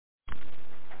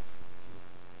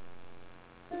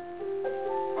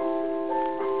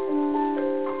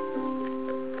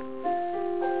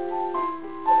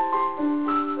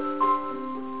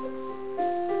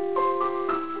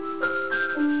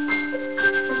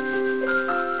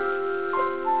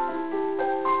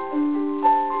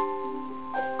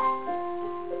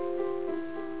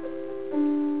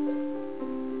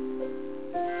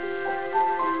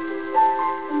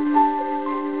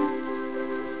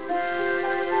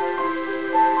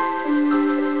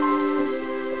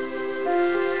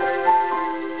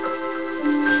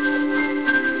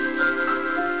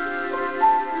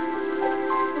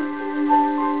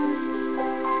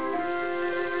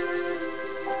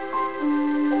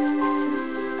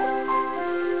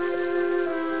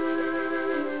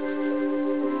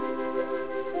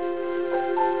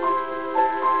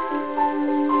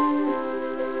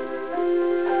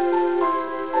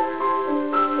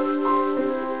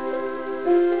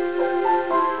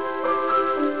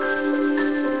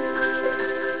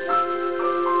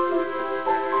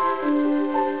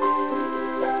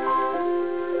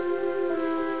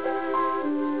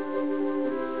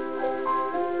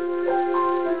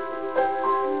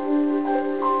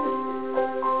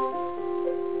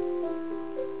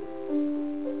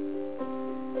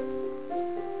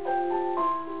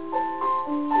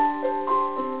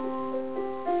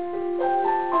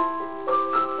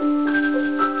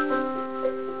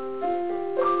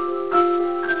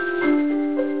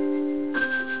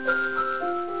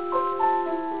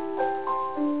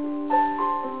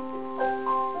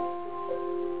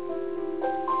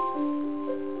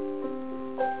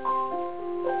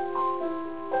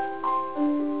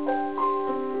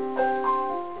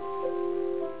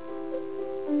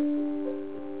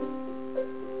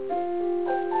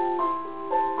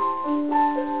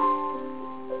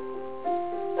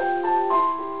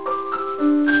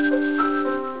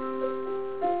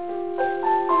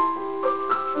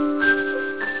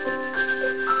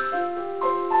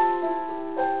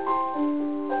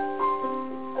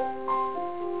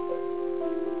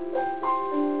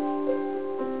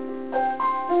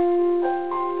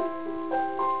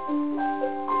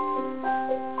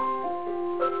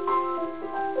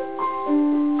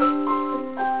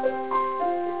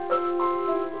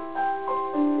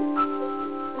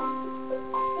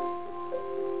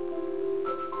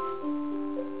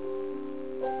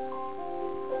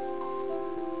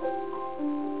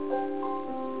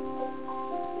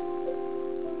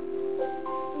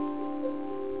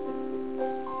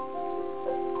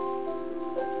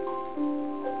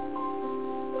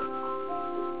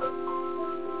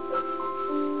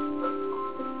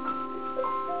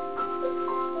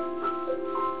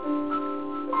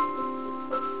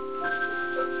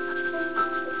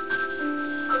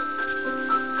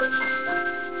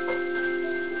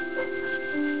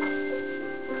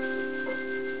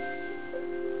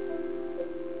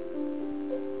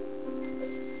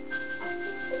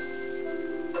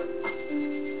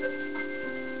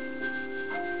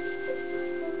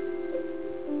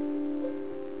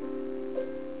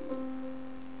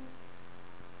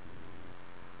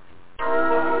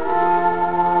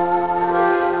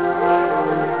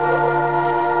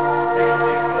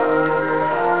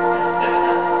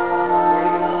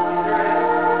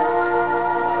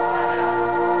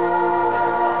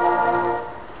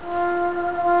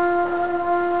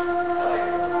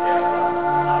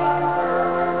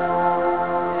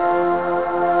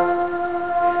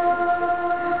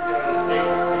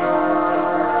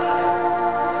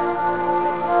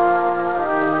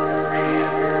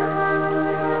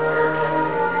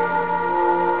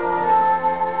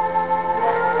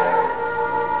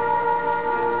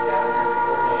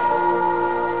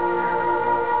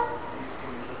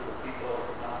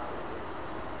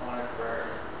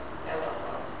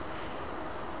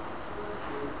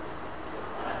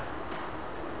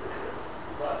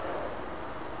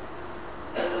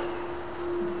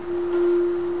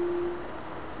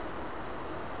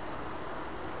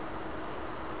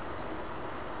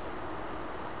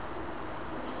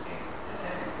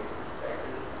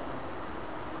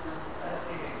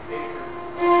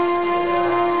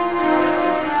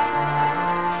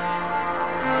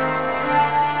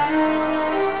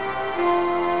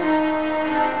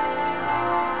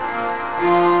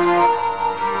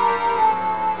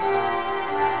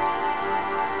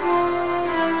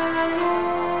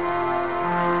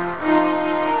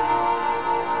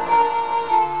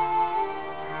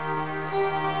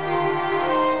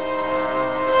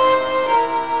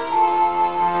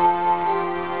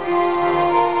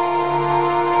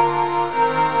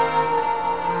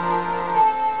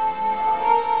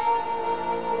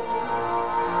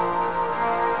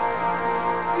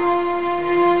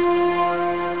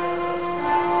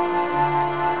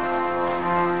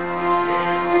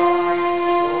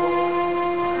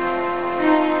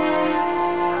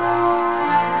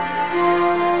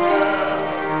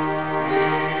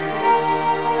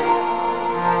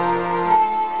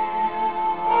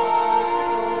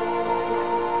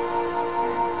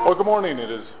Well, good morning. It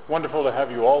is wonderful to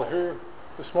have you all here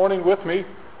this morning with me.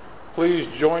 Please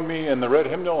join me in the red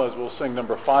hymnal as we'll sing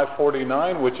number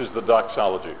 549, which is the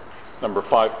doxology. Number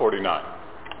 549.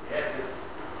 Yes, it's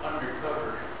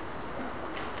undercover.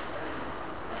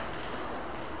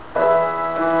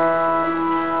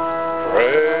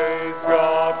 Praise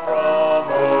God from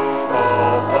whom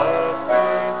all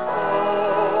blessings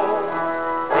flow.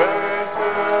 Praise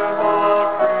Him, all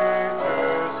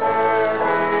creatures here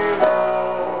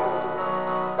below.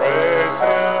 Praise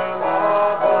Him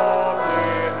above the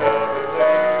heavenly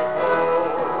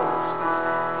hosts.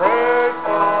 Praise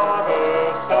Father,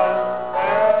 Son,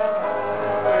 and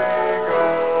Holy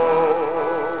Ghost.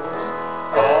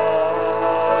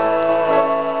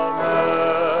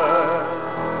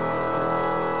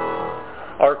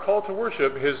 Our call to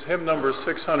worship is hymn number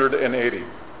 680.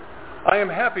 I am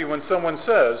happy when someone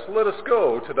says, "Let us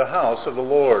go to the house of the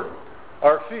Lord."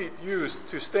 Our feet used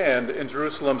to stand in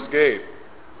Jerusalem's gate.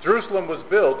 Jerusalem was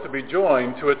built to be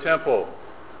joined to a temple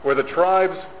where the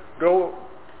tribes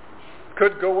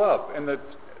could go up, and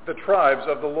the tribes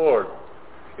of the Lord.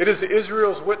 It is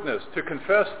Israel's witness to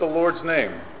confess the Lord's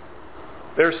name.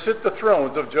 There sit the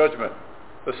thrones of judgment,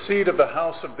 the seat of the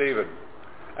house of David.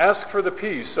 Ask for the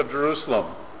peace of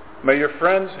Jerusalem. May your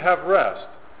friends have rest.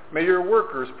 May your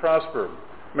workers prosper.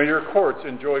 May your courts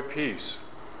enjoy peace.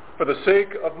 For the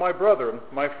sake of my brother,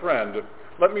 my friend,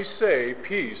 let me say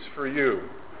peace for you.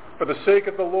 For the sake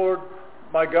of the Lord,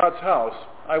 my God's house,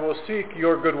 I will seek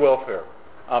your good welfare.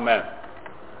 Amen.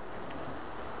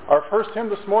 Our first hymn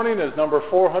this morning is number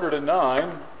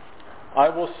 409, I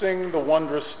Will Sing the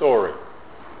Wondrous Story.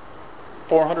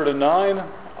 409,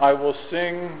 I Will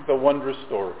Sing the Wondrous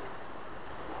Story.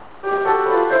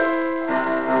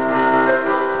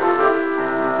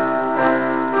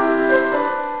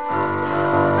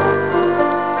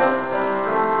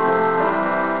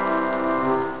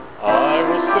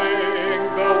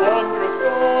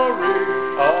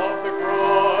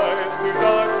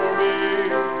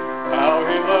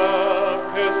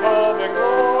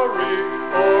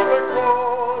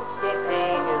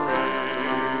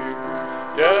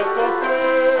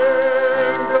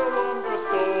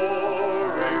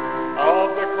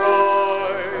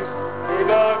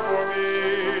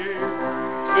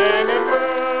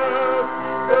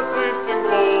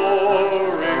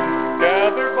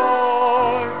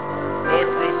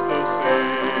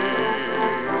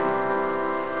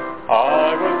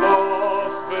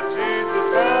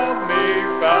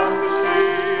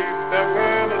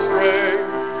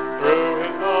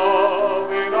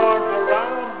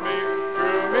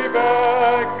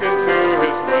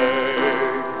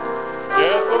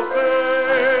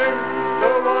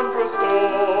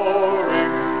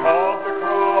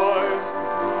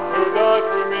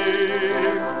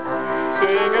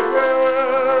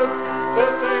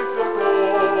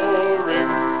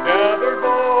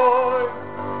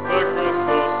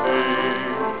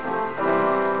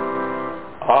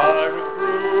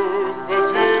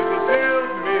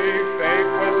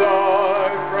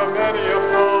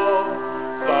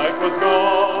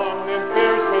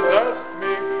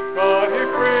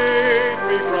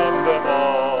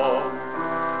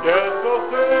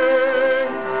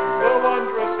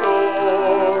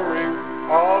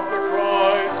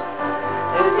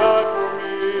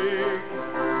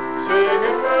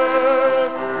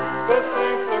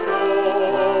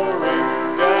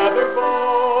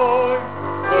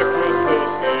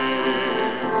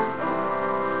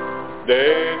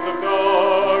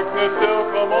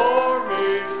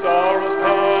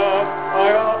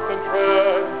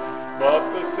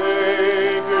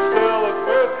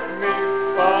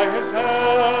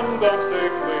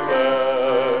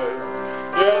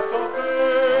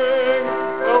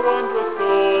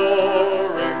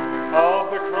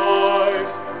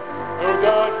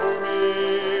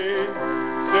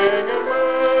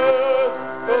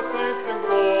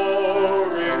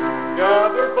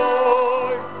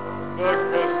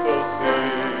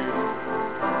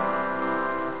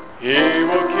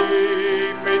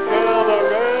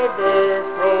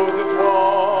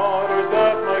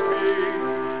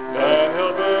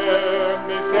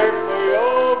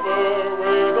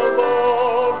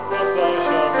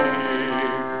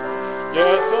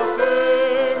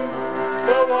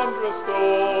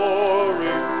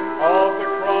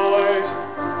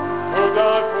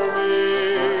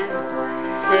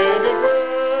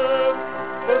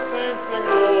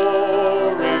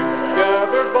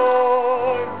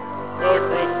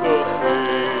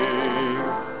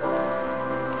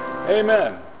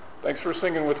 Amen. Thanks for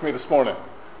singing with me this morning.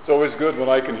 It's always good when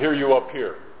I can hear you up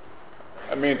here.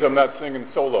 That means I'm not singing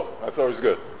solo. That's always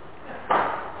good.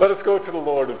 Let us go to the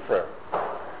Lord in prayer.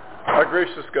 Our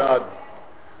gracious God,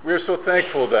 we are so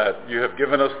thankful that you have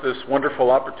given us this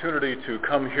wonderful opportunity to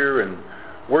come here and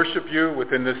worship you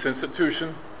within this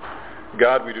institution.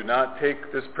 God, we do not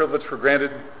take this privilege for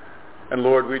granted. And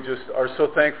Lord, we just are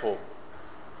so thankful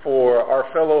for our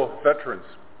fellow veterans,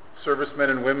 servicemen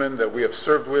and women that we have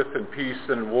served with in peace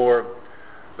and in war,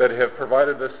 that have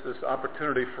provided us this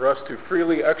opportunity for us to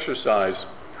freely exercise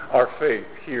our faith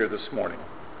here this morning.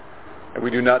 And we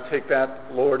do not take that,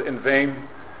 Lord, in vain.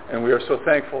 And we are so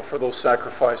thankful for those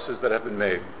sacrifices that have been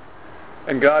made.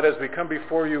 And God, as we come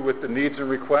before you with the needs and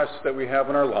requests that we have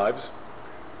in our lives,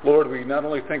 Lord, we not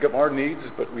only think of our needs,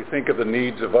 but we think of the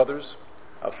needs of others,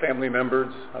 of family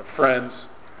members, of friends,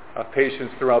 of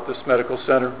patients throughout this medical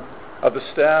center, of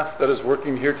the staff that is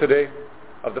working here today,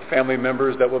 of the family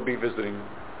members that will be visiting.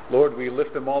 Lord, we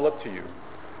lift them all up to you.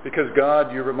 Because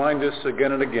God, you remind us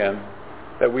again and again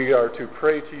that we are to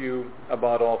pray to you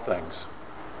about all things.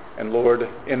 And Lord,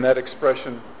 in that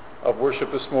expression of worship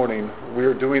this morning, we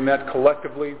are doing that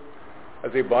collectively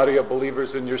as a body of believers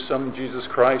in your Son, Jesus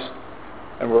Christ,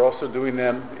 and we're also doing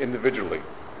them individually.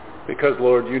 Because,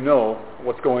 Lord, you know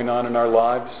what's going on in our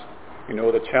lives. You know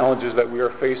the challenges that we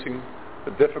are facing,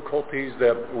 the difficulties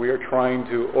that we are trying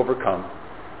to overcome.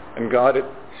 And God, it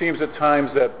seems at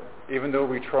times that even though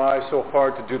we try so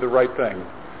hard to do the right thing,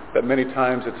 that many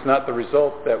times it's not the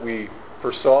result that we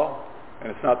foresaw, and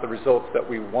it's not the results that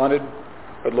we wanted.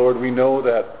 But Lord, we know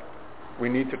that we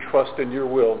need to trust in your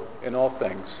will in all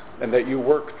things, and that you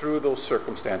work through those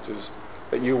circumstances,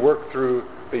 that you work through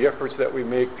the efforts that we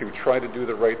make to try to do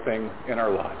the right thing in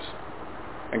our lives.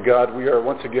 And God, we are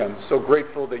once again so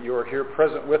grateful that you are here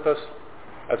present with us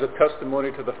as a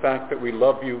testimony to the fact that we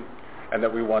love you and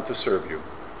that we want to serve you.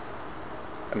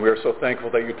 And we are so thankful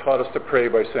that you taught us to pray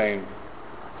by saying,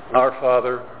 Our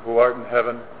Father, who art in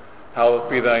heaven, hallowed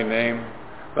be thy name.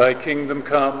 Thy kingdom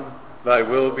come, thy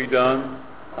will be done,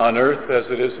 on earth as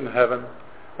it is in heaven.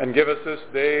 And give us this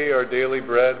day our daily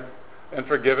bread, and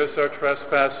forgive us our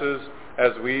trespasses,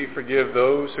 as we forgive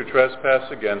those who trespass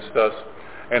against us.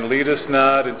 And lead us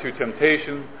not into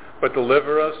temptation, but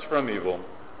deliver us from evil.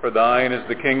 For thine is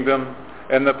the kingdom,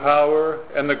 and the power,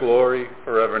 and the glory,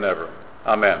 forever and ever.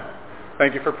 Amen.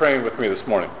 Thank you for praying with me this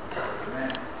morning.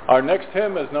 Our next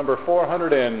hymn is number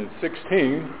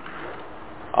 416.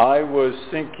 I was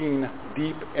sinking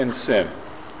deep in sin.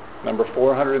 Number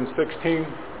 416,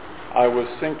 I was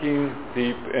sinking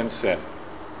deep in sin.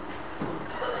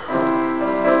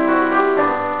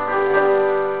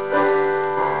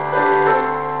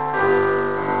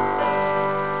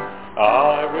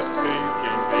 I was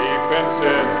sinking deep in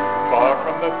sin, far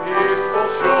from the peaceful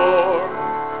shore,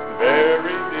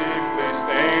 very deeply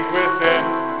stained within,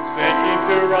 sinking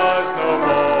to rise no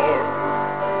more.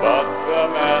 But the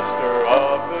master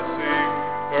of the sea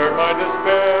heard my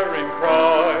despairing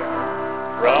cry.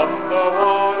 From the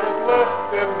waters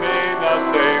lifted me,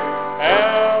 now safe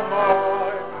am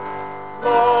I.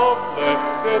 Love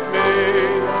lifted me,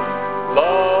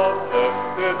 love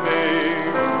lifted me.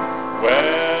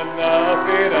 When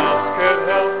nothing else could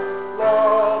help,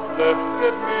 love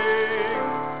lifted me,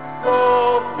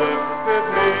 love lifted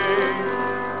me,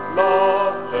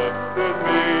 love lifted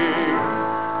me.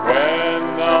 When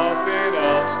nothing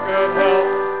else could help,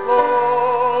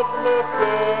 love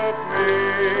lifted me.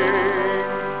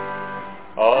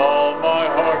 All my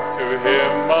heart to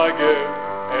him I give,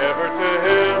 ever to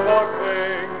him I'll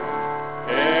cling.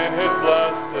 In his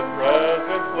blessed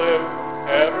presence live,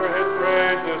 ever his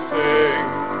praises sing.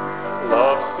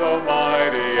 Love so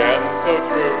mighty and so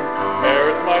true,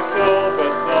 merits my soul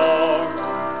best songs.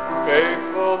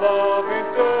 Faithful loving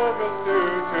service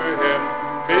due to him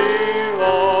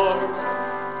belongs.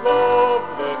 Love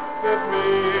lifted me,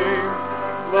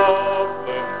 love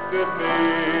lifted me.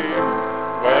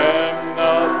 When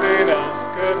nothing else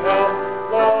could help,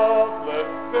 love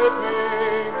lifted me,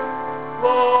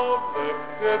 love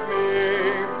lifted me,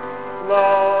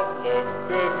 love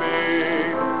lifted me.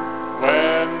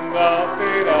 When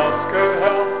nothing else could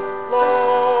help,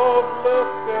 love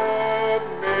lifted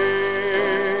me.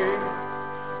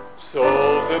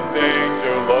 Souls in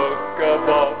danger look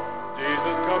above,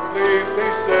 Jesus completely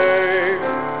saves.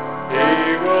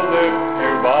 He will lift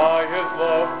you by his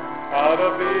love out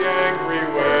of the angry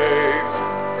waves.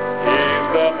 He's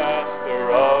the master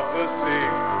of the sea,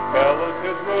 fellows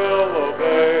his will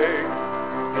obey.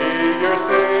 He, your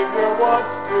Savior,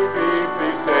 wants to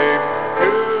be saved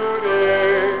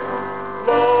today.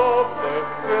 Love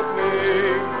lifted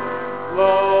me,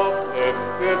 love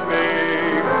lifted me.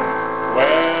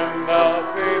 When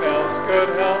nothing else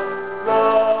could help,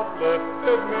 love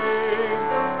lifted me,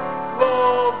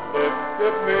 love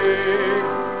lifted me,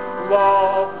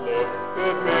 love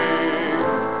lifted me.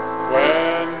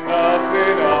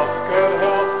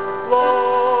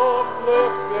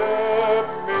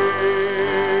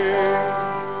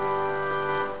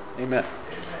 Amen.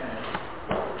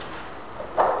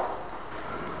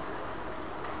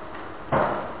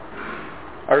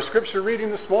 Our scripture reading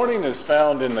this morning is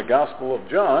found in the Gospel of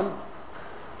John,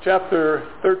 chapter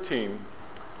 13,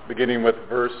 beginning with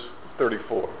verse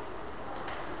 34.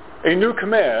 A new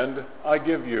command I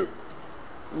give you,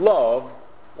 love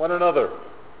one another.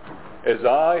 As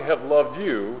I have loved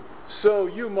you, so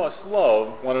you must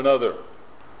love one another.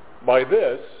 By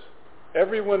this,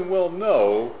 everyone will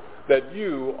know that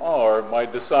you are my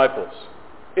disciples,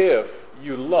 if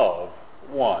you love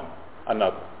one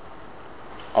another.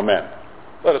 Amen.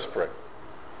 Let us pray.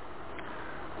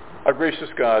 Our gracious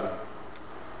God,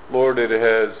 Lord, it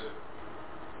has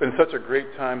been such a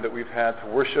great time that we've had to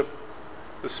worship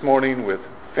this morning with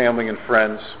family and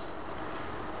friends.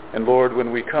 And Lord,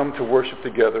 when we come to worship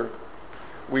together,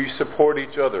 we support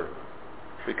each other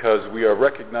because we are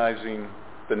recognizing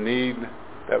the need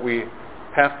that we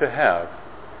have to have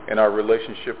in our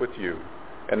relationship with you,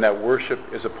 and that worship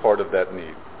is a part of that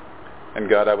need. And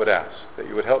God, I would ask that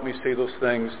you would help me say those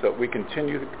things, that we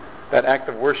continue that act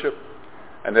of worship,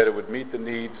 and that it would meet the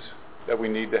needs that we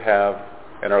need to have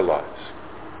in our lives.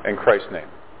 In Christ's name,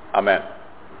 amen.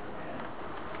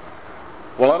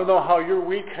 Well, I don't know how your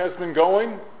week has been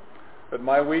going, but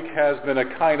my week has been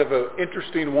a kind of an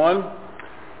interesting one,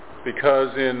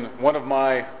 because in one of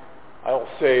my, I'll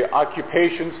say,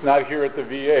 occupations, not here at the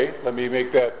VA, let me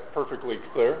make that perfectly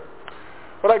clear,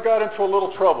 but I got into a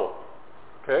little trouble,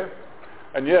 okay?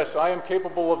 And yes, I am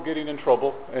capable of getting in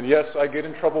trouble. And yes, I get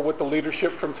in trouble with the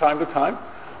leadership from time to time.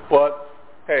 But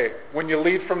hey, when you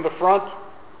lead from the front,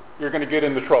 you're going to get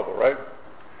into trouble, right?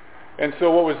 And so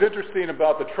what was interesting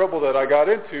about the trouble that I got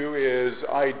into is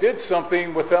I did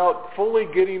something without fully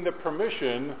getting the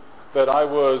permission that I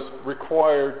was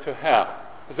required to have.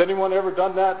 Has anyone ever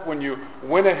done that, when you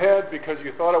went ahead because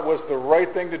you thought it was the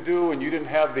right thing to do and you didn't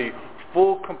have the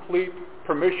full, complete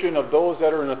permission of those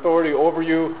that are in authority over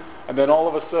you? And then all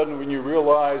of a sudden, when you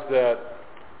realize that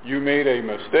you made a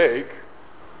mistake,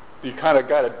 you kind of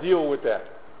got to deal with that.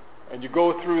 And you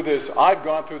go through this, I've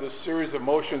gone through this series of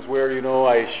emotions where,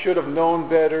 I should have known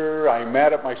better, I'm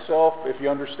mad at myself, if you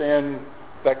understand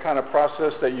that kind of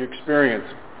process that you experience.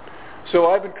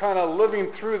 So I've been kind of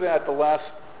living through that the last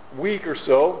week or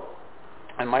so,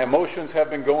 and my emotions have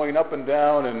been going up and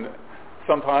down, and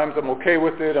sometimes I'm okay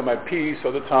with it, I'm at peace,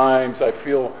 other times I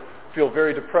feel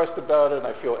very depressed about it, and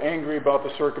I feel angry about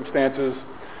the circumstances.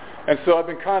 And so I've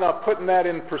been kind of putting that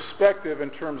in perspective in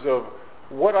terms of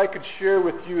what I could share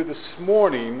with you this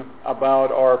morning about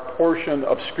our portion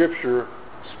of Scripture,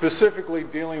 specifically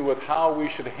dealing with how we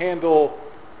should handle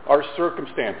our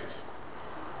circumstances.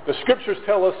 The Scriptures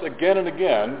tell us again and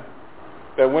again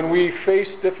that when we face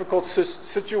difficult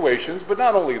situations, but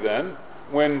not only then,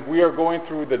 when we are going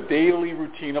through the daily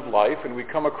routine of life and we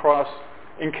come across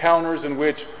encounters in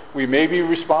which we may be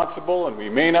responsible and we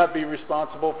may not be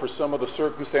responsible for some of the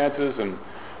circumstances and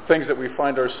things that we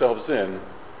find ourselves in,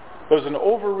 there's an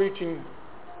overreaching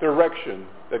direction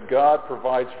that God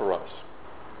provides for us.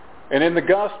 And in the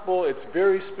gospel, it's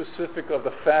very specific of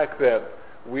the fact that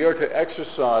we are to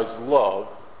exercise love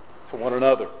to one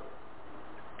another.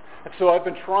 And so I've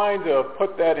been trying to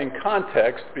put that in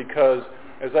context, because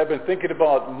as I've been thinking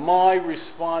about my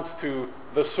response to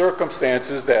the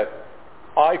circumstances that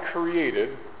I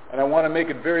created, and I want to make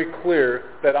it very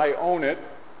clear that I own it,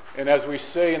 and as we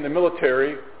say in the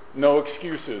military, no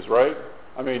excuses, right?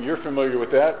 I mean, you're familiar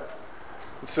with that.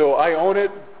 So I own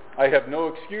it, I have no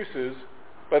excuses,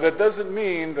 but that doesn't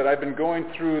mean that I've been going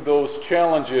through those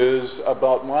challenges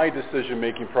about my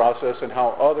decision-making process and how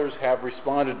others have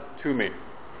responded to me.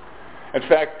 In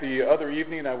fact, the other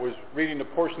evening I was reading a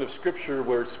portion of Scripture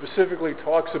where it specifically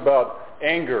talks about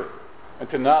anger, and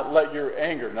to not let your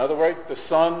anger, in other words, the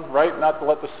sun, right? Not to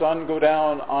let the sun go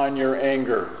down on your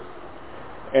anger.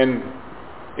 And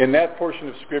in that portion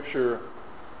of Scripture,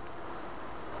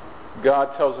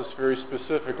 God tells us very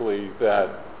specifically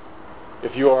that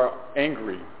if you are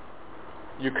angry,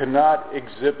 you cannot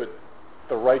exhibit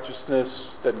the righteousness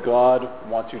that God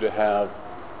wants you to have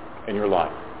in your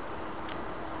life.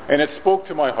 And it spoke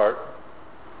to my heart,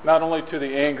 not only to the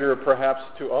anger perhaps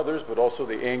to others, but also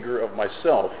the anger of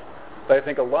myself. But I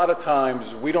think a lot of times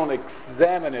we don't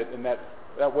examine it in that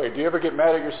way. Do you ever get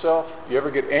mad at yourself? Do you ever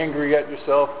get angry at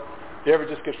yourself? Do you ever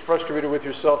just get frustrated with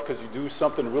yourself because you do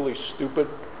something really stupid?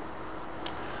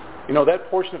 That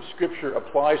portion of Scripture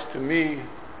applies to me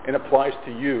and applies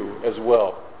to you as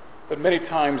well. But many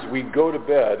times we go to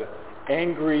bed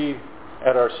angry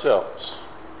at ourselves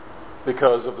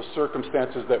because of the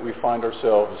circumstances that we find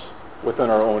ourselves within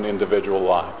our own individual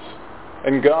lives.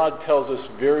 And God tells us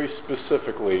very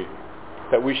specifically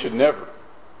that we should never,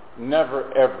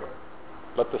 ever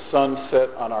let the sun set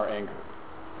on our anger.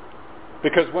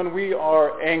 Because when we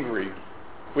are angry,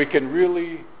 we can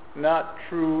really not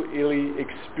truly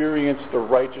experience the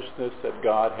righteousness that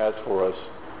God has for us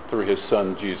through his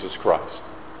Son, Jesus Christ.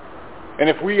 And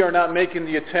if we are not making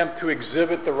the attempt to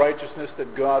exhibit the righteousness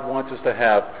that God wants us to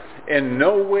have, in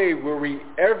no way will we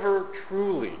ever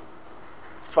truly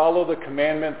follow the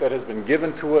commandment that has been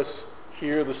given to us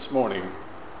here this morning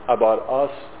about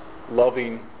us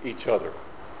loving each other.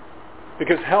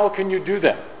 Because how can you do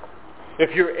that?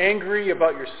 If you're angry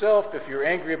about yourself, if you're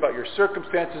angry about your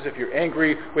circumstances, if you're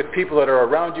angry with people that are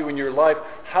around you in your life,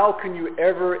 how can you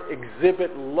ever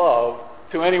exhibit love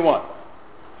to anyone?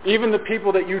 Even the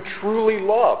people that you truly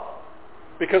love.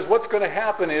 Because what's going to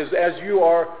happen is as you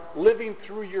are living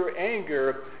through your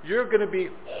anger, you're going to be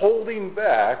holding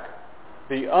back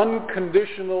the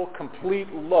unconditional,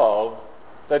 complete love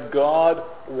that God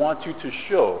wants you to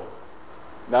show,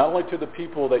 not only to the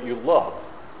people that you love,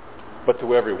 but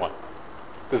to everyone.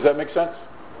 Does that make sense?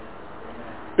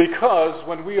 Because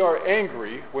when we are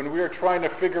angry, when we are trying to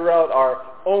figure out our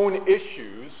own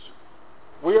issues,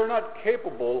 we are not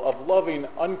capable of loving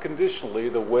unconditionally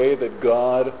the way that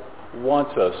God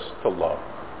wants us to love.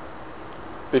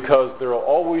 Because there will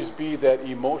always be that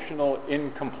emotional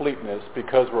incompleteness,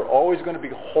 because we're always going to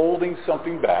be holding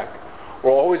something back.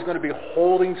 We're always going to be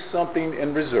holding something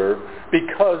in reserve,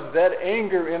 because that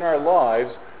anger in our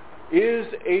lives is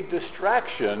a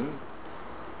distraction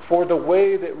for the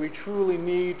way that we truly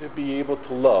need to be able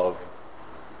to love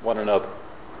one another.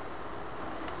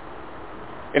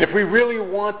 And if we really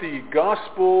want the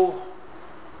gospel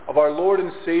of our Lord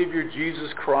and Savior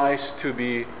Jesus Christ to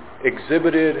be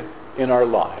exhibited in our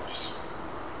lives,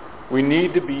 we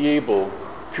need to be able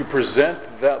to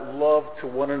present that love to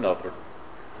one another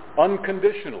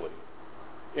unconditionally,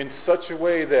 in such a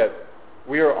way that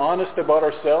we are honest about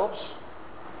ourselves,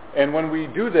 and when we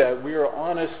do that, we are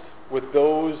honest with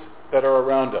those that are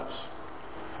around us.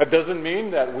 It doesn't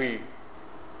mean that we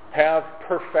have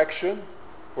perfection.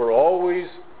 We're always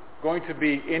going to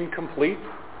be incomplete.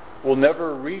 We'll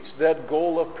never reach that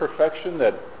goal of perfection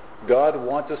that God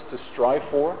wants us to strive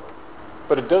for.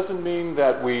 But it doesn't mean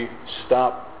that we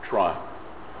stop trying.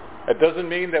 It doesn't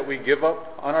mean that we give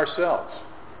up on ourselves.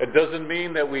 It doesn't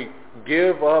mean that we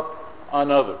give up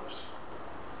on others.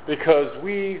 Because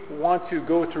we want to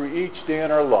go through each day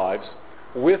in our lives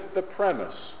with the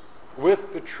premise, with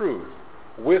the truth,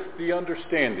 with the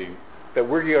understanding that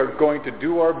we are going to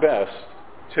do our best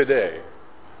today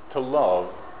to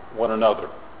love one another.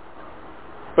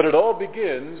 But it all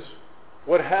begins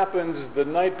what happens the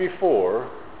night before,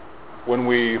 when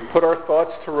we put our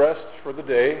thoughts to rest for the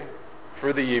day,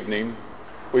 for the evening.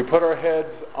 We put our heads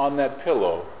on that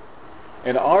pillow.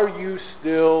 And are you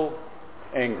still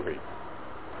angry?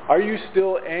 Are you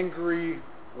still angry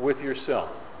with yourself?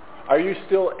 Are you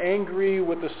still angry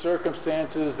with the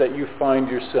circumstances that you find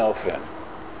yourself in?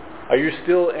 Are you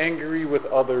still angry with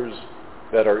others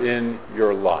that are in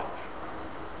your life?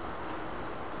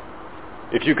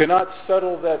 If you cannot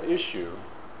settle that issue,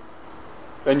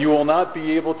 then you will not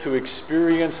be able to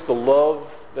experience the love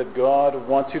that God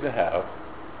wants you to have,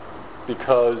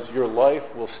 because your life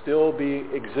will still be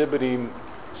exhibiting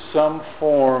some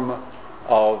form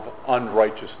of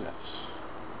unrighteousness.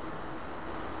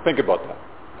 Think about that.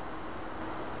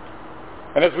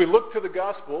 And as we look to the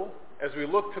gospel,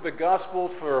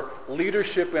 for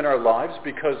leadership in our lives,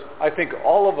 because I think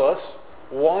all of us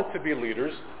want to be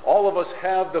leaders, all of us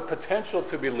have the potential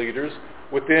to be leaders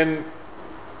within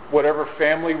whatever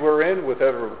family we're in,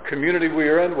 whatever community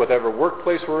we're in, whatever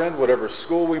workplace we're in, whatever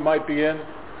school we might be in.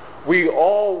 We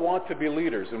all want to be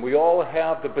leaders, and we all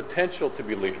have the potential to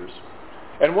be leaders.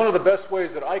 And one of the best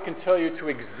ways that I can tell you to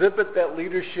exhibit that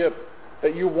leadership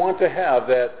that you want to have,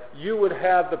 that you would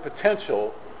have the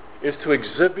potential, is to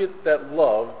exhibit that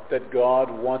love that God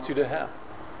wants you to have.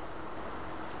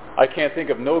 I can't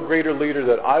think of no greater leader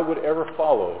that I would ever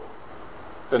follow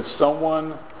than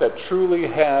someone that truly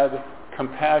had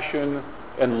compassion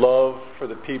and love for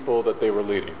the people that they were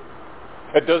leading.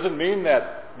 It doesn't mean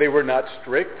that they were not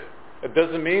strict. It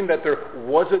doesn't mean that there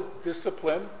wasn't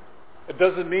discipline. It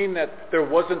doesn't mean that there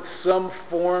wasn't some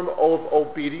form of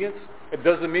obedience. It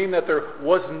doesn't mean that there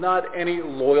was not any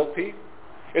loyalty.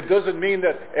 It doesn't mean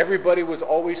that everybody was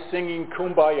always singing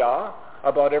Kumbaya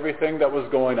about everything that was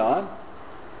going on.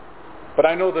 But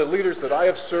I know the leaders that I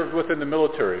have served with in the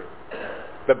military,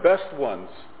 the best ones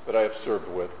that I have served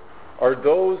with, are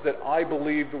those that I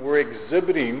believed were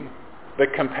exhibiting the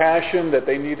compassion that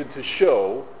they needed to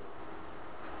show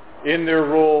in their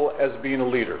role as being a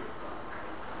leader.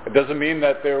 It doesn't mean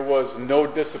that there was no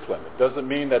discipline. It doesn't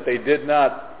mean that they did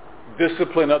not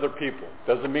discipline other people.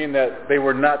 Doesn't mean that they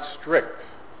were not strict.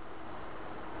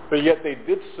 But yet they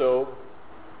did so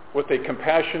with a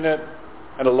compassionate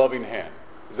and a loving hand.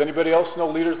 Does anybody else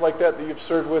know leaders like that you've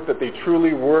served with, that they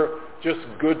truly were just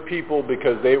good people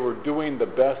because they were doing the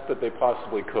best that they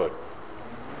possibly could?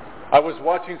 I was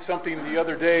watching something the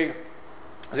other day.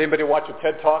 Does anybody watch a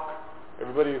TED Talk?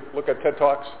 Everybody look at TED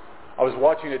Talks? I was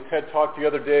watching a TED Talk the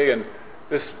other day, and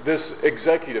this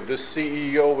executive, this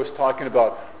CEO, was talking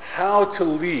about how to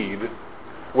lead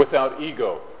without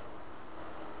ego.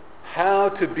 How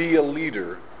to be a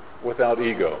leader without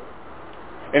ego.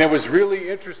 And it was really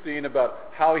interesting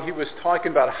about how he was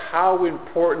talking about how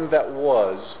important that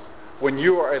was when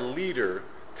you are a leader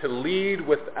to lead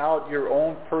without your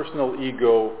own personal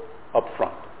ego up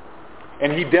front.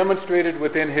 And he demonstrated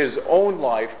within his own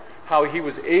life how he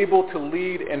was able to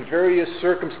lead in various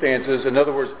circumstances. In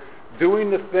other words,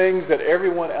 doing the things that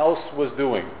everyone else was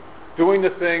doing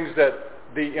the things that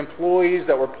the employees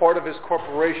that were part of his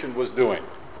corporation was doing.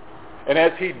 And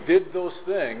as he did those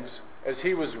things, as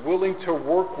he was willing to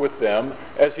work with them,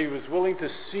 as he was willing to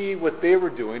see what they were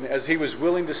doing, as he was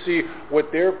willing to see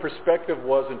what their perspective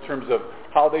was in terms of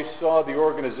how they saw the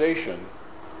organization,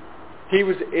 he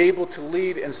was able to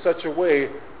lead in such a way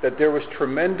that there was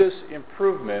tremendous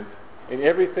improvement in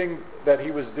everything that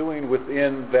he was doing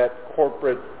within that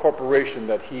corporation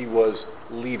that he was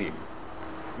leading.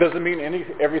 Doesn't mean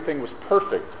everything was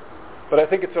perfect, but I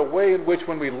think it's a way in which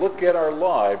when we look at our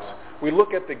lives, we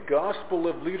look at the gospel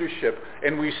of leadership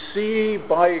and we see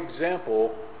by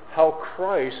example how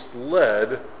Christ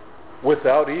led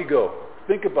without ego.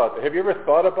 Think about that. Have you ever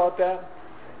thought about that?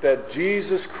 That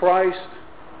Jesus Christ,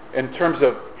 in terms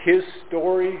of his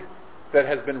story that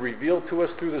has been revealed to us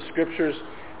through the scriptures,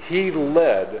 he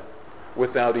led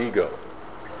without ego.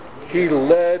 He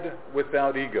led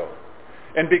without ego.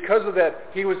 And because of that,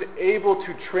 he was able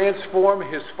to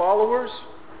transform his followers,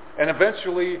 and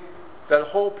eventually that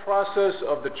whole process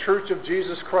of the Church of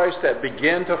Jesus Christ that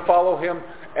began to follow him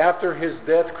after his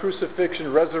death,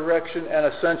 crucifixion, resurrection, and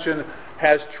ascension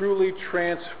has truly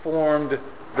transformed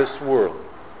this world,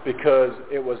 because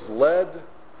it was led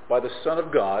by the Son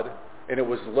of God, and it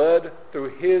was led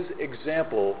through his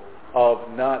example of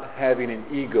not having an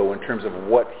ego in terms of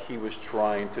what he was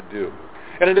trying to do.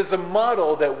 And it is a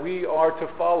model that we are to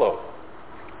follow.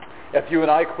 If you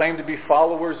and I claim to be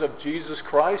followers of Jesus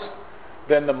Christ,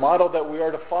 then the model that we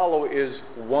are to follow is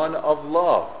one of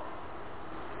love.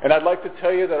 And I'd like to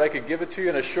tell you that I could give it to you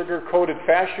in a sugar-coated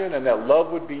fashion, and that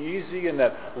love would be easy, and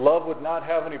that love would not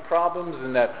have any problems,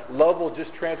 and that love will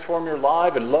just transform your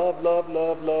life, and love, love,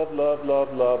 love, love, love,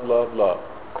 love, love, love, love.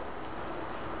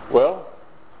 Well,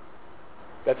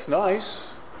 that's nice,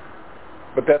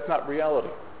 but that's not reality.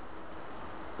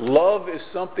 Love is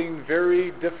something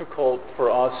very difficult for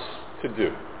us to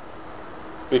do,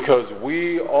 because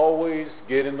we always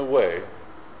get in the way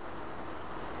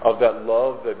of that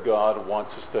love that God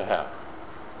wants us to have.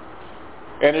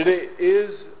 And it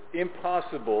is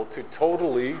impossible to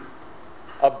totally,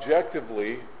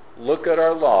 objectively look at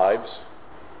our lives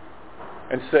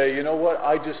and say, you know what,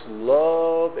 I just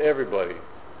love everybody.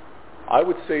 I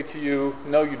would say to you,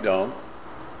 no, you don't.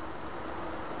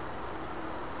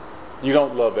 You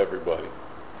don't love everybody.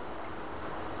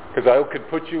 Because I could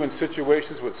put you in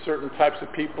situations with certain types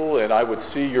of people and I would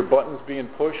see your buttons being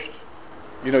pushed.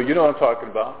 You know what I'm talking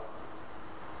about.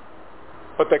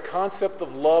 But the concept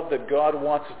of love that God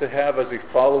wants us to have as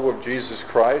a follower of Jesus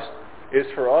Christ is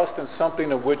for us and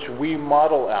something in which we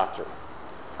model after.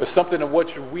 It's something in which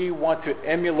we want to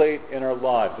emulate in our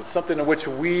lives. It's something in which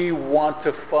we want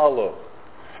to follow.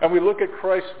 And we look at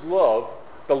Christ's love,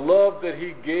 the love that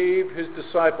he gave his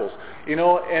disciples.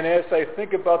 And as I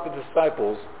think about the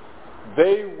disciples,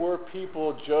 they were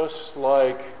people just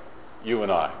like you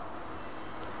and I.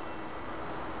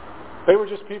 They were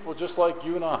just people just like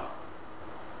you and I.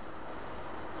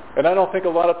 And I don't think a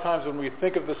lot of times when we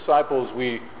think of disciples,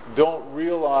 we don't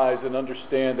realize and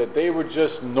understand that they were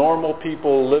just normal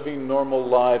people living normal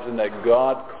lives, and that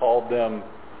God called them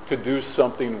to do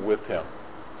something with him,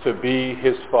 to be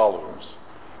his followers.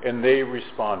 And they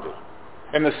responded.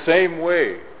 In the same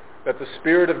way that the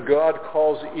Spirit of God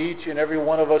calls each and every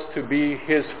one of us to be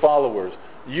his followers.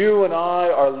 You and I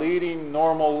are leading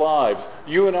normal lives.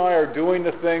 You and I are doing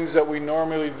the things that we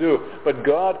normally do. But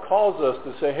God calls us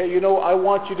to say, hey, I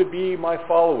want you to be my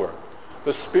follower.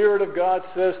 The Spirit of God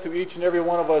says to each and every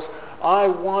one of us, I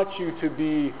want you to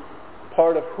be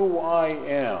part of who I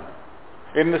am.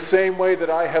 In the same way that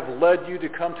I have led you to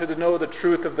come to know the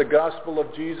truth of the gospel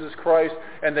of Jesus Christ,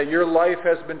 and that your life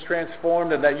has been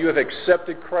transformed, and that you have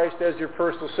accepted Christ as your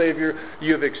personal Savior,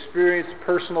 you have experienced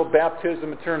personal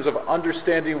baptism in terms of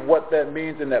understanding what that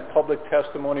means in that public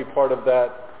testimony part of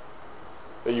that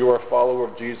you are a follower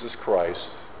of Jesus Christ.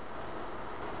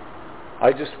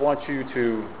 I just want you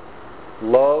to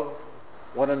love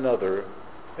one another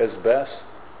as best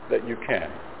that you can.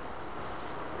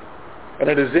 And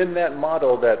it is in that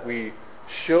model that we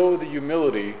show the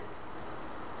humility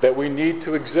that we need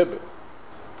to exhibit.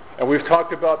 And we've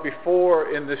talked about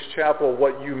before in this chapel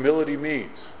what humility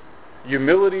means.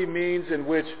 Humility means in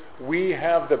which we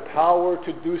have the power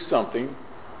to do something,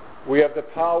 we have the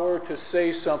power to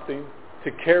say something,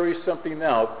 to carry something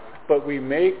out, but we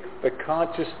make the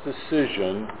conscious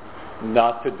decision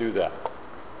not to do that.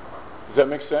 Does that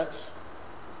make sense?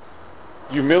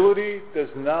 Humility does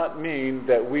not mean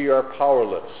that we are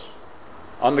powerless.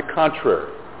 On the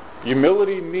contrary,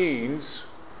 humility means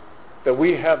that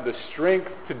we have the strength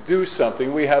to do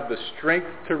something, we have the strength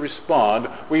to respond,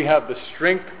 we have the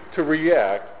strength to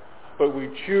react, but we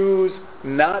choose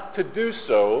not to do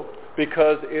so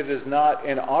because it is not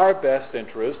in our best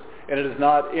interest, and it is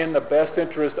not in the best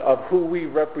interest of who we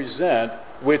represent,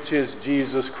 which is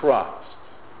Jesus Christ.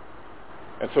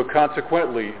 And so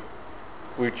consequently,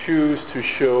 we choose to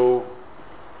show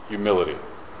humility.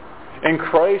 And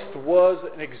Christ was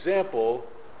an example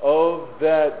of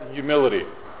that humility.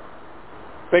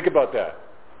 Think about that.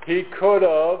 He could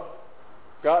have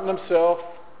gotten himself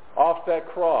off that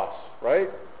cross, right?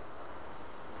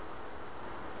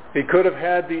 He could have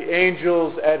had the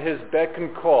angels at his beck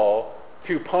and call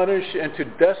to punish and to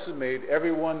decimate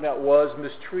everyone that was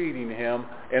mistreating him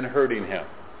and hurting him.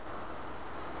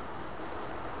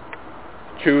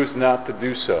 Choose not to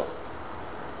do so.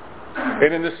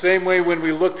 And in the same way, when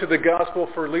we look to the gospel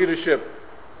for leadership,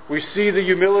 we see the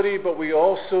humility, but we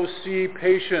also see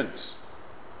patience.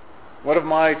 One of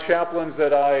my chaplains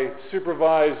that I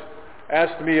supervise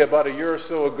asked me about a year or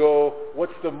so ago,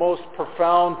 what's the most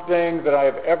profound thing that I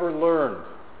have ever learned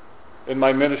in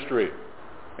my ministry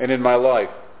and in my life?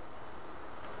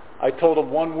 I told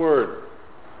him one word,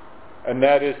 and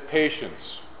that is patience.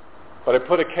 But I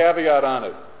put a caveat on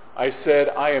it. I said,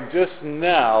 I am just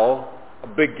now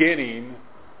beginning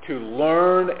to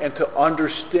learn and to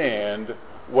understand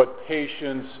what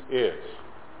patience is.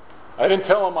 I didn't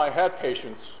tell him I had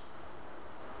patience.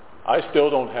 I still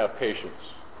don't have patience.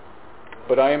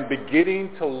 But I am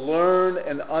beginning to learn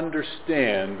and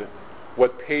understand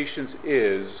what patience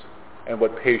is and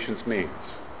what patience means.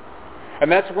 And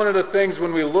that's one of the things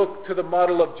when we look to the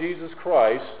model of Jesus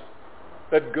Christ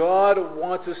that God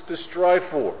wants us to strive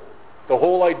for. The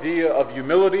whole idea of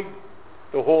humility,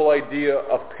 the whole idea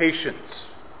of patience.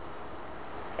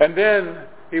 And then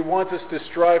he wants us to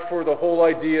strive for the whole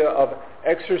idea of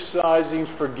exercising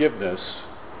forgiveness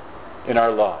in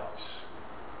our lives.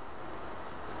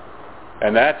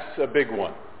 And that's a big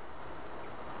one.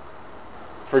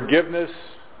 Forgiveness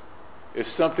is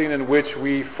something in which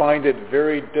we find it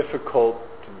very difficult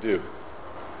to do.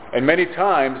 And many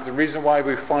times, the reason why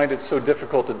we find it so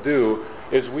difficult to do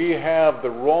is we have the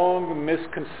wrong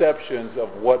misconceptions of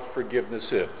what forgiveness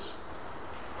is.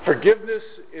 Forgiveness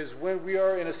is when we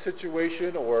are in a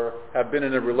situation or have been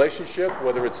in a relationship,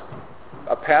 whether it's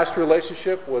a past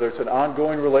relationship, whether it's an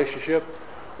ongoing relationship,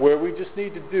 where we just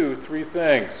need to do three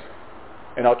things.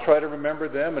 And I'll try to remember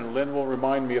them, and Lynn will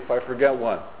remind me if I forget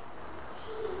one.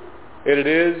 And it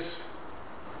is,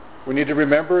 we need to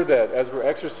remember that as we're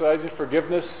exercising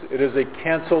forgiveness, it is a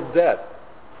canceled debt.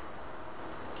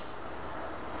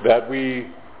 That we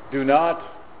do not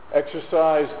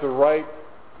exercise the right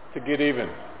to get even.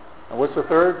 And what's the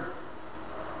third?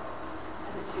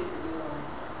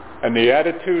 And the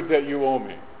attitude that you owe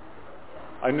me.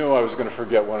 I knew I was going to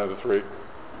forget one of the three.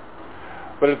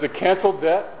 But it's a canceled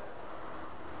debt.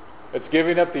 It's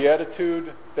giving up the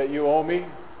attitude that you owe me.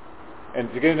 And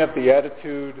it's giving up the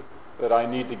attitude that I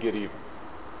need to get even.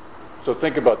 So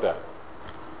think about that.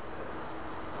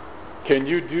 Can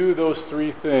you do those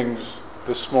three things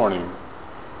this morning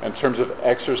in terms of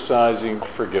exercising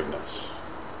forgiveness?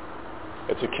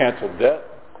 It's a canceled debt.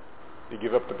 You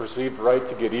give up the perceived right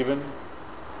to get even,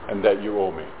 and that you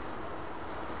owe me.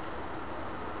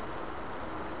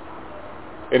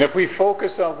 And if we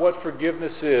focus on what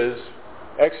forgiveness is,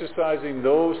 exercising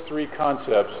those three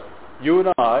concepts, you and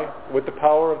I, with the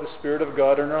power of the Spirit of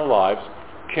God in our lives,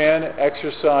 can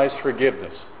exercise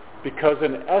forgiveness. Because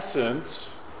in essence,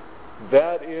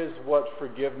 that is what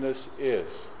forgiveness is.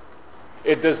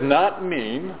 It does not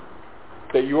mean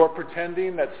that you are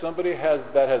pretending that somebody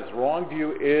that has wronged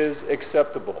you is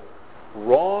acceptable.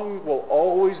 Wrong will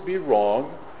always be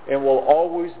wrong and will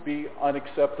always be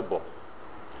unacceptable.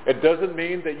 It doesn't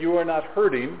mean that you are not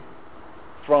hurting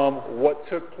from what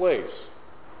took place.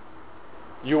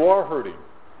 You are hurting.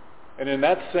 And in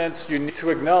that sense, you need to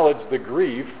acknowledge the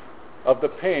grief of the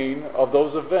pain of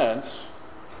those events,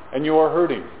 and you are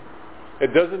hurting.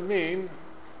 It doesn't mean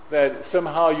that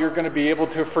somehow you're going to be able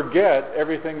to forget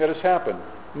everything that has happened.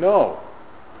 No.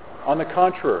 On the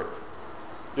contrary,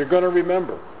 you're going to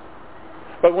remember.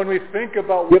 But when we think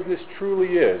about what this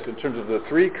truly is, in terms of the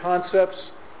three concepts,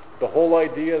 the whole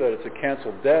idea that it's a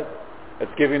canceled debt,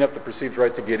 it's giving up the perceived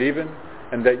right to get even,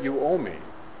 and that you owe me.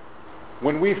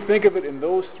 When we think of it in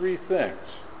those three things,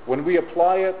 when we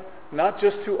apply it not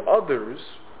just to others,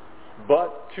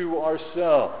 but to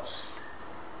ourselves,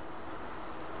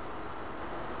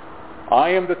 I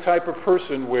am the type of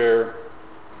person where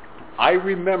I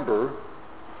remember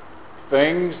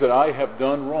things that I have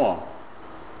done wrong.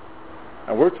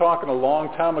 And we're talking a long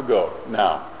time ago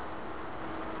now.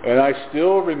 And I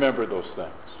still remember those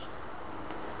things.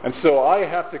 And so I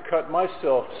have to cut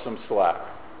myself some slack.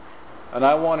 And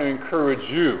I want to encourage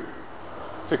you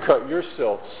to cut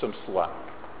yourself some slack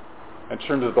in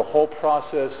terms of the whole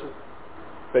process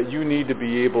that you need to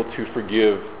be able to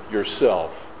forgive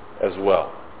yourself as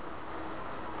well.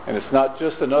 And it's not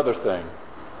just another thing,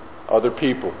 other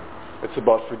people. It's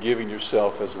about forgiving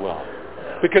yourself as well.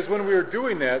 Because when we are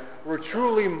doing that, we're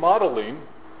truly modeling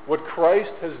what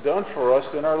Christ has done for us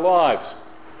in our lives.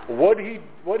 What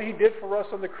he did for us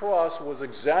on the cross was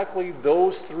exactly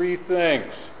those three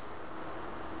things.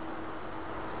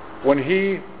 When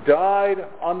he died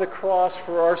on the cross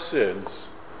for our sins,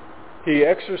 he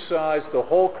exercised the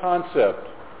whole concept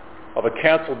of a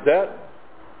canceled debt,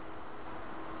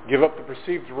 give up the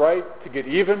perceived right to get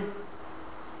even,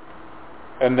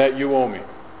 and that you owe me.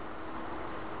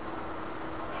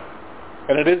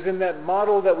 And it is in that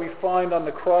model that we find on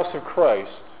the cross of Christ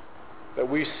that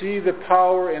we see the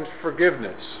power and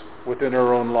forgiveness within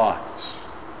our own lives.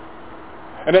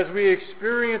 And as we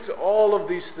experience all of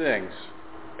these things,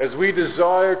 as we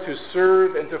desire to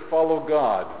serve and to follow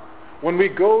God, when we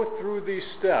go through these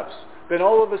steps, then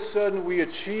all of a sudden we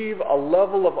achieve a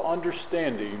level of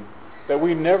understanding that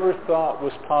we never thought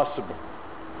was possible.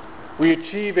 We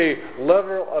achieve a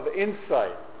level of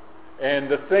insight and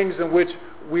the things in which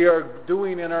we are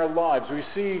doing in our lives. We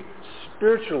see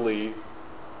spiritually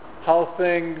how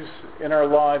things in our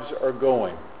lives are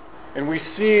going. And we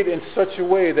see it in such a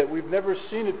way that we've never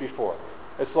seen it before.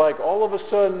 It's like all of a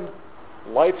sudden,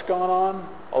 light's gone on.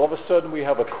 All of a sudden, we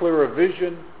have a clearer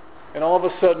vision. And all of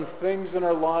a sudden, things in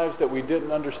our lives that we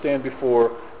didn't understand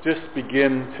before just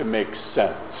begin to make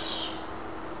sense.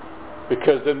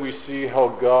 Because then we see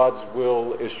how God's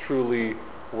will is truly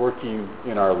working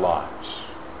in our lives.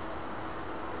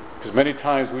 Because many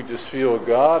times we just feel,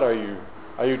 God, are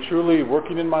you truly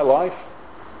working in my life?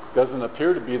 Doesn't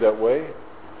appear to be that way.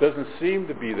 Doesn't seem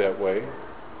to be that way.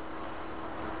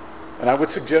 And I would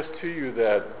suggest to you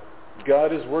that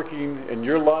God is working in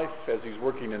your life as he's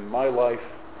working in my life.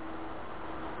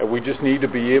 And we just need to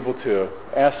be able to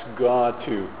ask God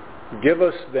to give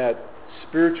us that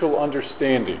spiritual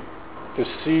understanding to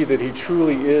see that he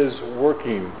truly is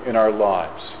working in our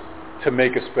lives to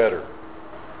make us better.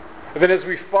 And then as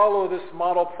we follow this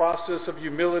model process of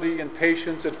humility and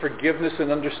patience and forgiveness and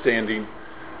understanding,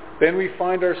 then we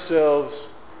find ourselves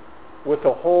with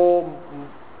the whole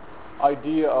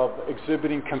idea of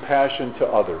exhibiting compassion to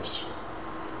others.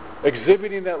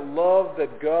 Exhibiting that love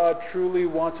that God truly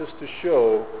wants us to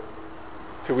show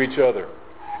to each other.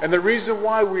 And the reason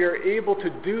why we are able to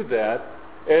do that,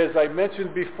 as I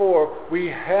mentioned before, we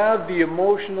have the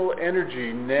emotional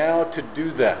energy now to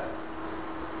do that.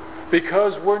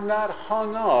 Because we're not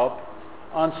hung up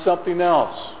on something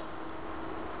else.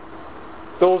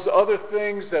 Those other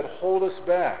things that hold us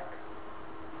back.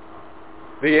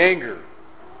 The anger,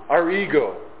 our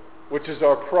ego, which is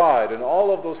our pride, and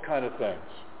all of those kind of things.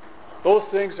 Those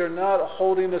things are not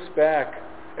holding us back,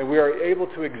 and we are able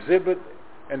to exhibit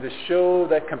and to show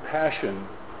that compassion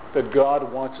that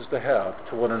God wants us to have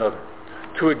to one another.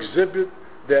 To exhibit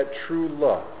that true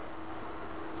love.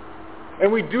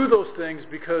 And we do those things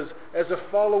because as a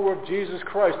follower of Jesus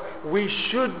Christ, we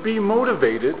should be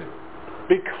motivated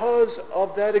because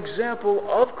of that example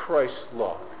of Christ's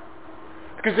love.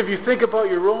 Because if you think about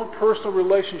your own personal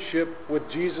relationship with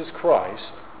Jesus Christ,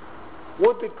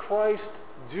 what did Christ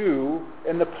do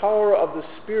and the power of the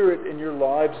Spirit in your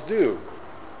lives do?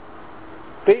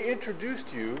 They introduced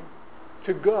you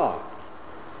to God.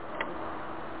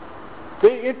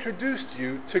 They introduced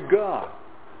you to God.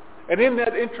 And in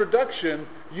that introduction,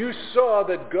 you saw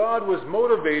that God was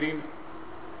motivating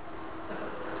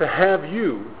to have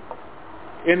you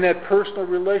in that personal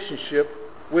relationship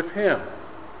with Him.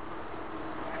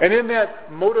 And in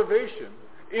that motivation,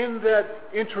 in that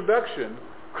introduction,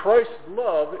 Christ's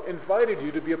love invited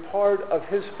you to be a part of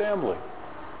His family.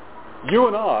 You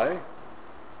and I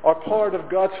are part of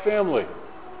God's family.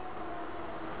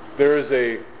 There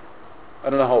is I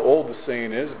don't know how old the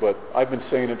saying is, but I've been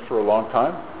saying it for a long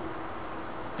time.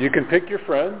 You can pick your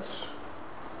friends,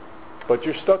 but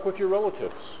you're stuck with your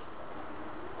relatives.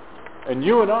 And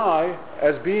you and I,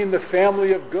 as being the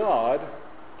family of God,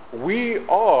 we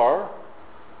are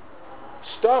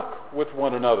stuck with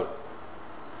one another.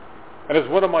 And as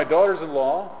one of my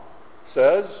daughters-in-law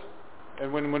says,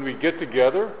 and when we get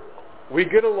together, we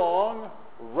get along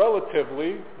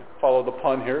relatively, follow the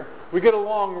pun here, we get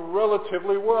along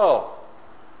relatively well.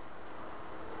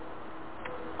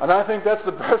 And I think that's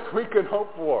the best we can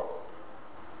hope for.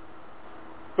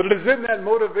 But it is in that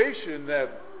motivation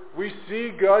that we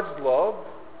see God's love.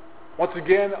 Once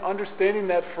again, understanding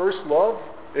that first love.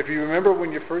 If you remember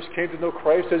when you first came to know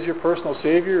Christ as your personal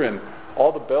Savior and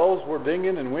all the bells were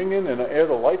dinging and winging and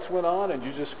the lights went on and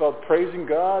you just felt praising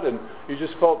God and you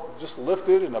just felt just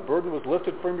lifted and a burden was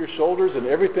lifted from your shoulders and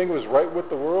everything was right with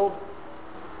the world.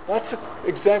 That's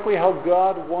exactly how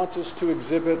God wants us to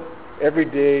exhibit every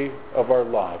day of our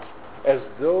lives, as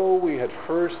though we had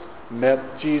first met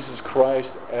Jesus Christ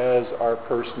as our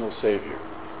personal Savior.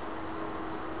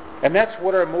 And that's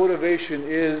what our motivation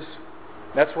is.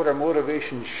 That's what our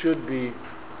motivation should be,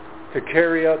 to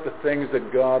carry out the things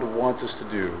that God wants us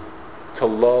to do, to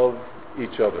love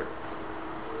each other.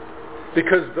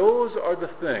 Because those are the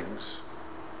things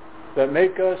that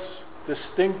make us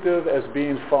distinctive as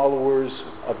being followers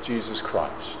of Jesus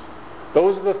Christ.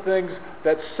 Those are the things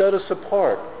that set us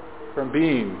apart from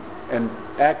being and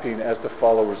acting as the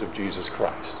followers of Jesus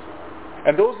Christ.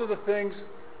 And those are the things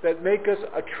that make us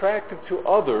attractive to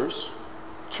others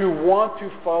to want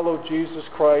to follow Jesus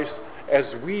Christ as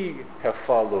we have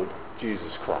followed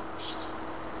Jesus Christ.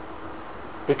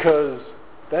 Because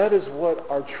that is what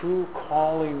our true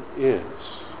calling is.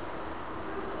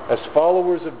 As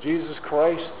followers of Jesus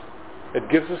Christ, it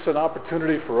gives us an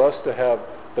opportunity for us to have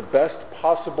the best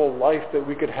possible life that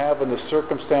we could have in the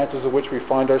circumstances in which we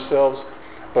find ourselves,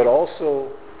 but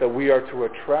also that we are to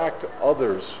attract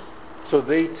others so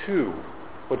they too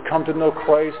would come to know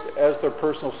Christ as their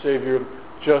personal Savior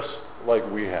just like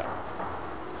we have.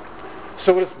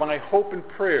 So it is my hope and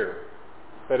prayer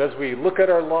that as we look at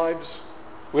our lives,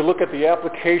 we look at the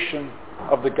application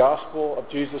of the gospel of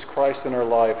Jesus Christ in our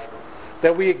life,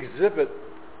 that we exhibit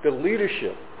the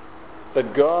leadership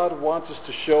that God wants us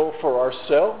to show for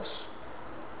ourselves,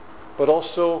 but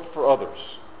also for others,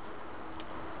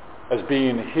 as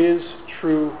being His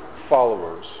true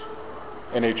followers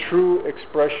and a true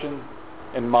expression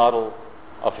and model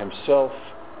of Himself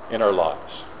in our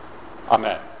lives.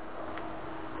 Amen.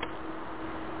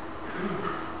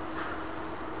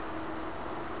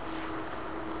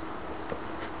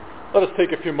 Let us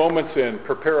take a few moments and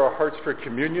prepare our hearts for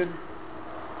communion,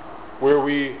 where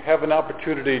we have an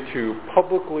opportunity to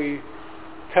publicly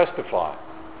testify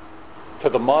to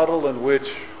the model in which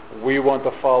we want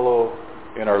to follow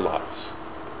in our lives.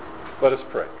 Let us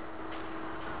pray.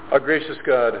 Our gracious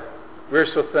God, we're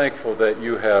so thankful that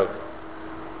you have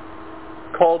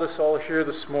called us all here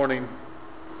this morning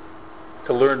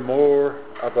to learn more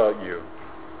about you.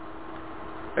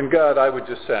 And God, I would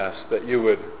just ask that you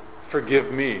would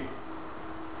forgive me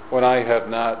when I have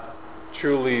not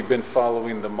truly been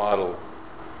following the model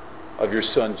of your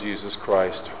Son, Jesus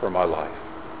Christ, for my life.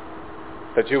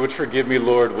 That you would forgive me,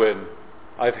 Lord, when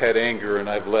I've had anger and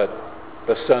I've let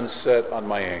the sun set on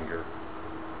my anger.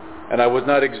 And I was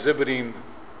not exhibiting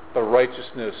the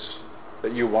righteousness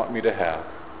that you want me to have.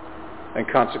 And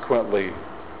consequently,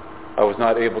 I was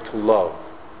not able to love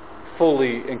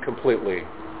fully and completely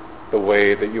the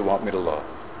way that you want me to love.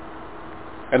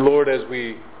 And Lord, as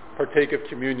we partake of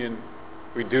communion,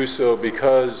 we do so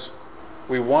because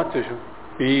we want to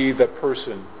be the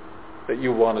person that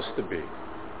you want us to be.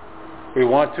 We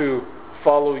want to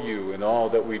follow you in all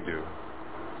that we do.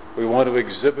 We want to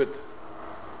exhibit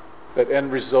that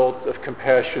end result of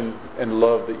compassion and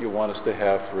love that you want us to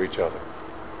have for each other.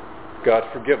 God,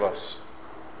 forgive us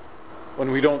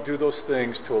when we don't do those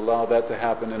things to allow that to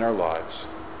happen in our lives.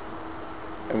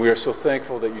 And we are so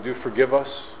thankful that you do forgive us.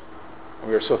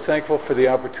 We are so thankful for the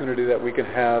opportunity that we can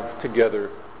have together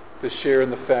to share in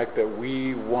the fact that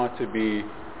we want to be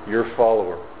your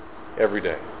follower every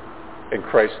day. In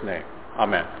Christ's name,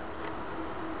 amen.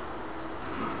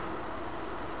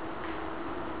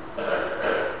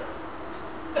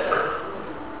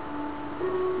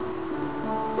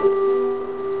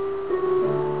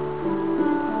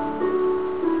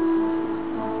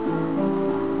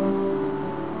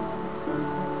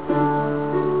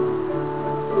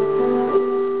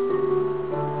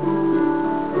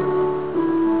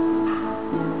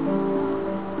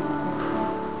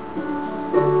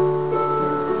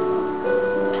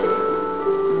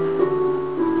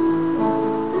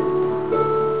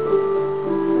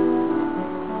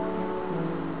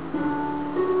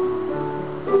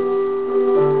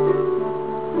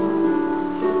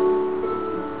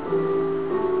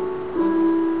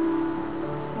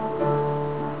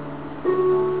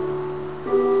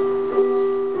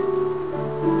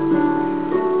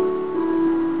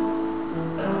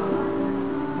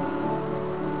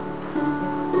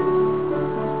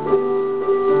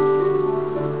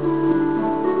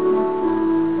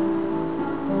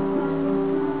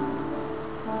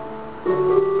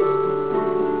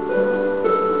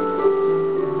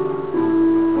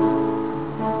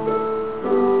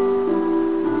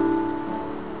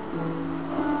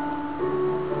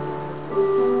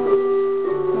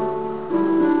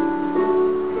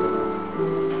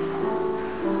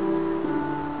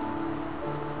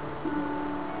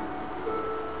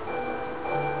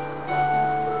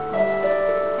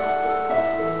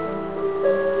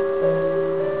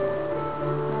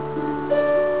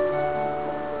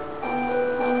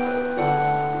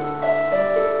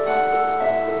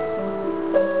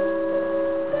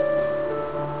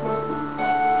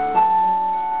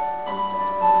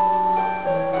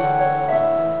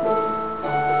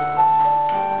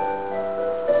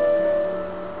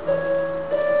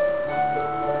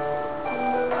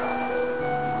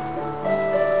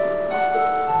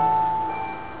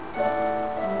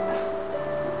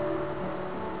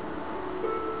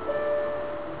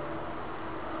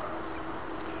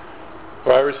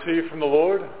 For I received from the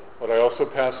Lord what I also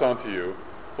pass on to you.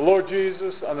 The Lord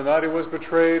Jesus, on the night he was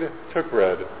betrayed, took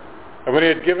bread. And when he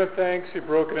had given thanks, he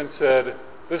broke it and said,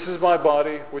 "This is my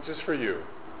body, which is for you.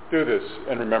 Do this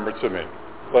in remembrance of me."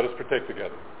 Let us partake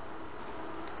together.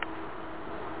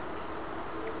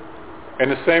 In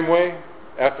the same way,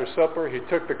 after supper, he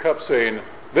took the cup, saying,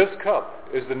 "This cup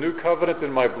is the new covenant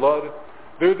in my blood.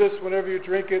 Do this whenever you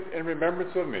drink it in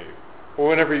remembrance of me. For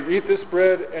whenever you eat this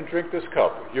bread and drink this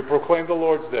cup, you proclaim the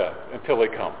Lord's death until he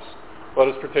comes." Let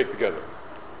us partake together.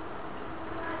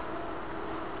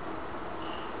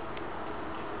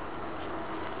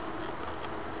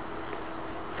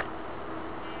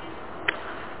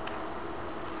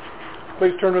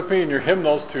 Please turn with me in your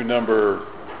hymnals to number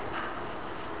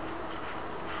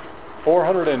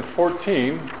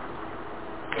 414,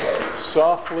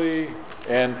 Softly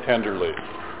and Tenderly.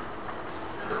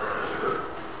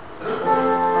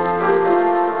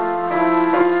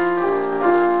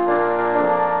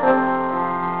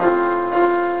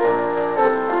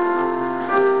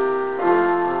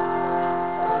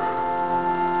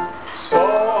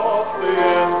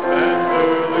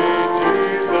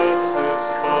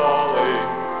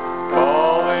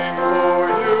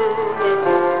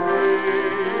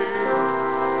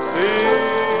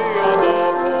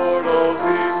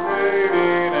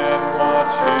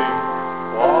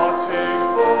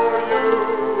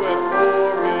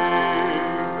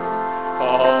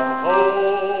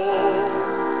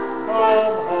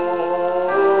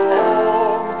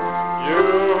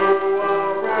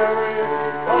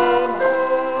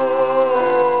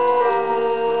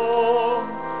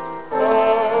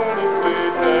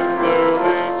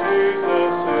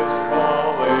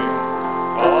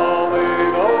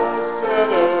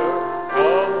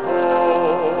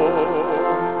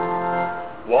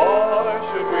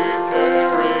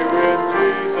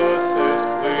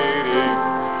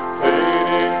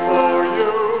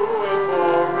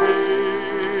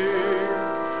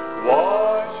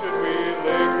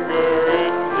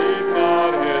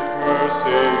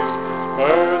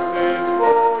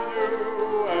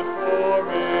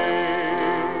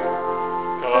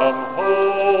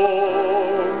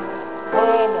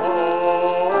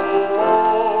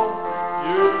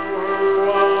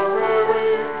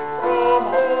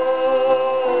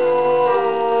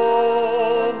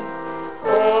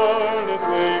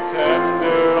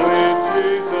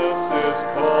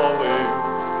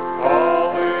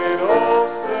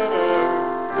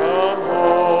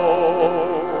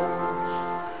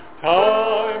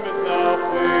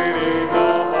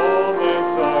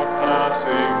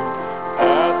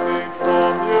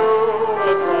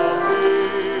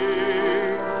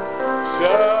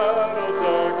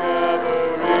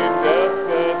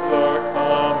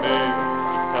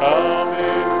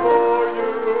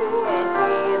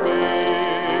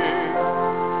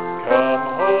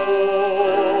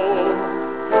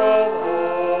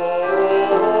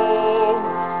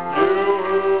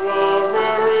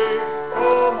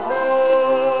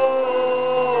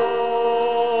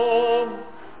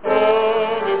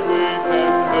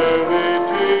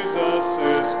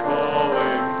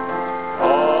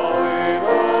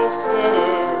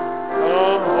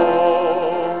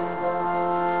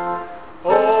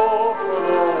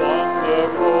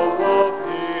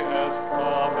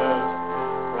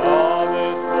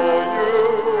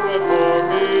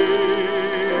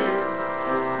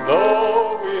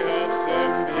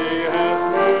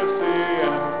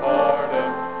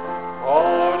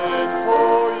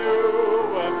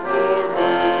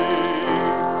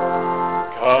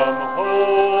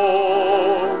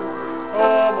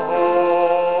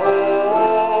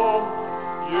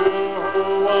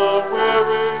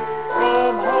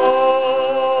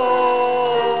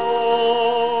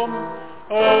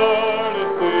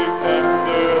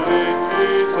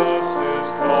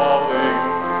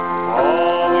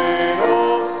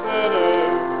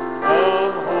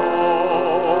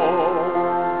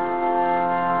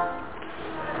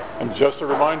 Just a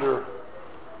reminder,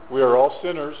 we are all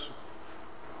sinners.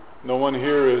 No one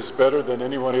here is better than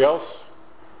anyone else.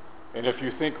 And if you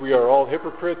think we are all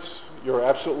hypocrites, you're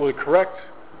absolutely correct.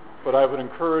 But I would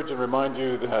encourage and remind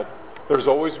you that there's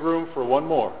always room for one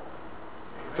more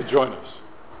to join us.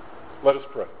 Let us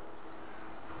pray.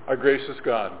 Our gracious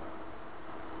God,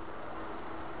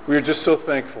 we are just so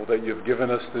thankful that you've given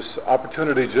us this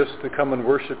opportunity just to come and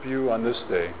worship you on this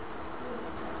day.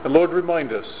 And Lord,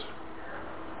 remind us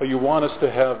how you want us to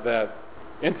have that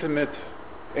intimate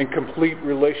and complete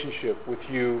relationship with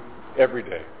you every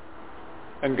day.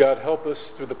 And God, help us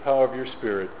through the power of your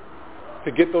Spirit to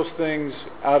get those things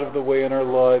out of the way in our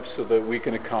lives so that we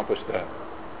can accomplish that.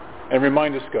 And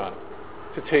remind us, God,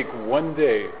 to take one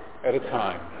day at a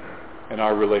time in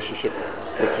our relationship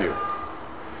with you.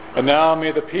 And now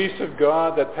may the peace of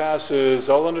God that passes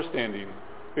all understanding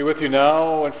be with you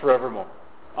now and forevermore.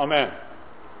 Amen.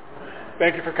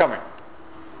 Thank you for coming.